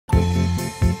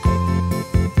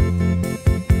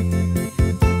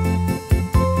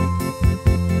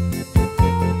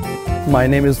My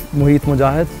name is Muheet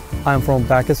Mujahid. I am from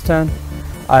Pakistan.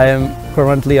 I am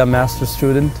currently a master's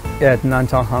student at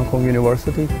Nanchang Hong Kong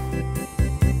University.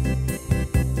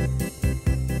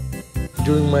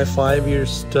 During my 5 years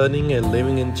studying and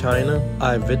living in China,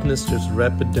 I witnessed its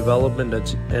rapid development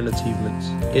and achievements.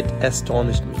 It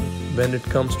astonished me. When it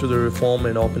comes to the reform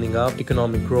and opening up,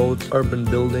 economic growth, urban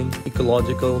building,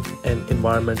 ecological and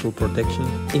environmental protection,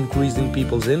 increasing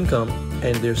people's income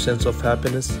and their sense of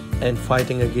happiness, and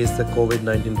fighting against the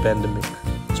COVID-19 pandemic,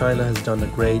 China has done a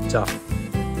great job.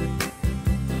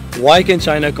 Why can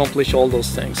China accomplish all those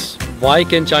things? Why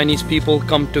can Chinese people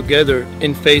come together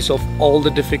in face of all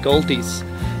the difficulties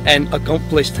and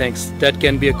accomplish things that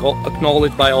can be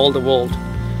acknowledged by all the world?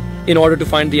 In order to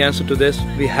find the answer to this,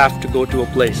 we have to go to a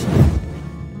place.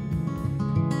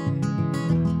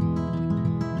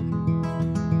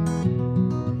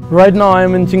 Right now I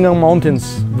am in Jinggangshan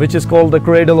Mountains, which is called the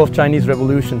cradle of Chinese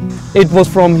Revolution. It was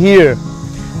from here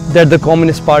that the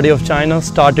Communist Party of China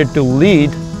started to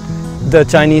lead the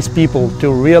Chinese people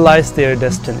to realize their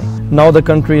destiny. Now the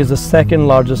country is the second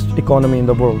largest economy in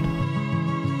the world.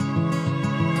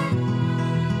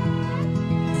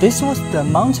 This was the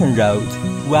mountain road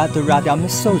where the Red Army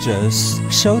soldiers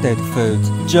shouldered food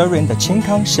during the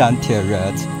Jinggangshan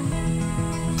period.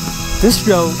 This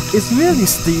road is really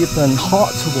steep and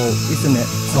hard to walk, isn't it?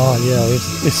 Oh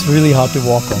yeah, it's really hard to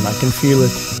walk on. I can feel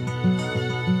it.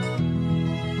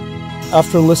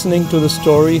 After listening to the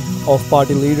story of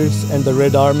party leaders and the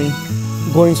Red Army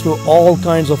going through all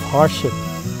kinds of hardship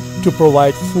to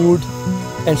provide food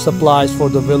and supplies for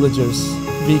the villagers,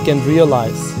 we can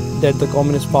realize that the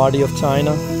Communist Party of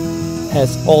China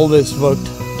has always worked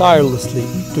tirelessly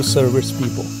to serve its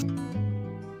people.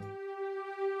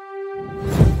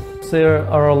 There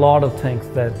are a lot of things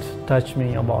that touch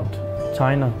me about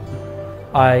China.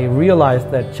 I realized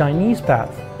that Chinese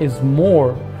path is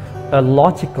more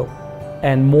logical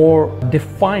and more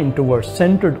defined towards,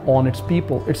 centered on its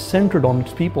people. It's centered on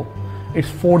its people. It's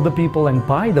for the people and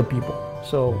by the people.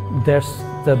 So that's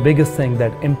the biggest thing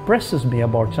that impresses me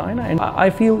about China, and I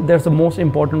feel that's the most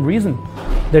important reason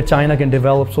that China can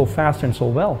develop so fast and so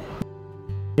well.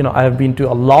 You know, I have been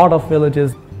to a lot of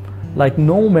villages. Like,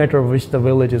 no matter which the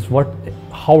village is,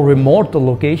 how remote the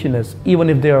location is, even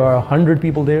if there are 100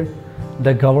 people there,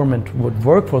 the government would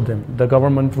work for them. The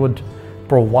government would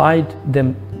provide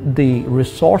them the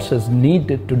resources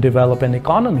needed to develop an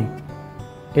economy.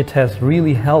 It has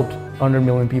really helped 100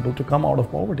 million people to come out of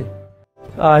poverty.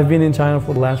 I've been in China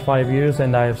for the last 5 years,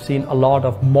 and I have seen a lot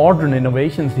of modern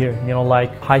innovations here, you know,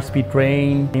 like high-speed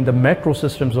train, in the metro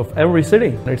systems of every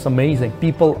city. It's amazing.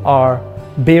 People are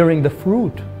bearing the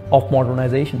fruit of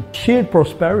modernization, shared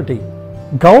prosperity.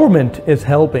 Government is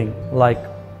helping, like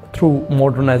through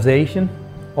modernization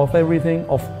of everything,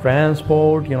 of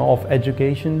transport, you know, of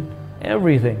education,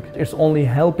 everything. It's only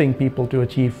helping people to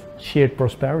achieve shared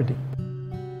prosperity.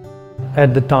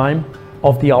 At the time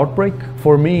of the outbreak,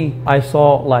 for me, I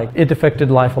saw like it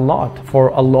affected life a lot for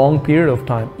a long period of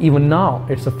time. Even now,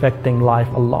 it's affecting life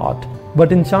a lot.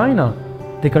 But in China,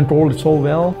 they controlled it so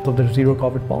well, so the zero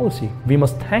COVID policy. We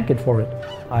must thank it for it.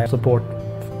 I support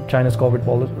China's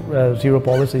COVID zero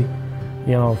policy,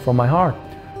 you know, from my heart.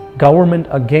 Government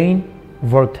again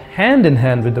worked hand in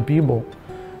hand with the people,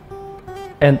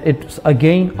 and it's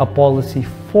again a policy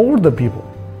for the people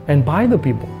and by the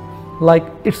people. Like,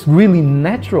 it's really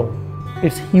natural.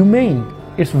 It's humane.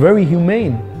 It's very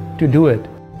humane to do it.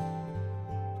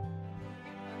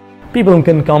 People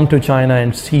can come to China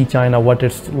and see China, what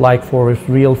it's like for its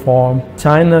real form.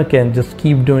 China can just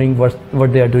keep doing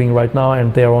what they are doing right now,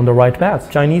 and they are on the right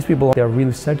path. Chinese people, they are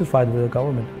really satisfied with the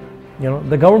government. You know,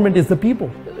 the government is the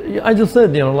people. I just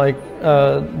said, you know, like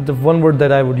the one word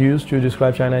that I would use to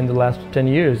describe China in the last 10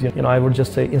 years, you know, I would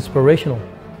just say inspirational.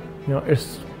 You know,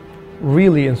 it's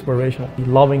really inspirational.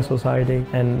 Loving society,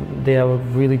 and they have a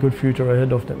really good future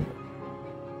ahead of them.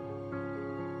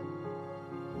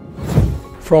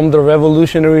 From the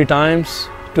revolutionary times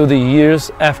to the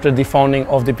years after the founding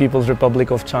of the People's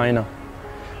Republic of China,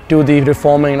 to the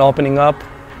reforming and opening up,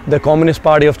 the Communist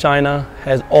Party of China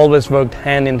has always worked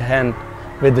hand in hand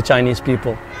with the Chinese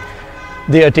people.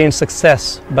 They attained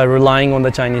success by relying on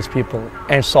the Chinese people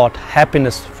and sought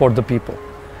happiness for the people.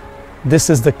 This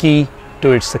is the key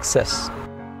to its success.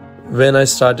 When I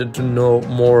started to know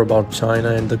more about China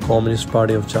and the Communist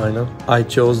Party of China, I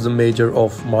chose the major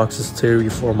of Marxist theory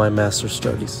for my master's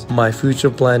studies. My future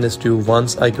plan is to,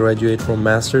 once I graduate from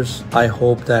master's, I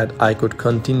hope that I could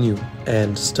continue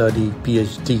and study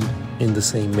PhD in the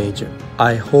same major.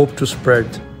 I hope to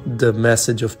spread the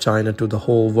message of China to the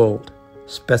whole world,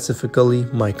 specifically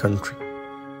my country.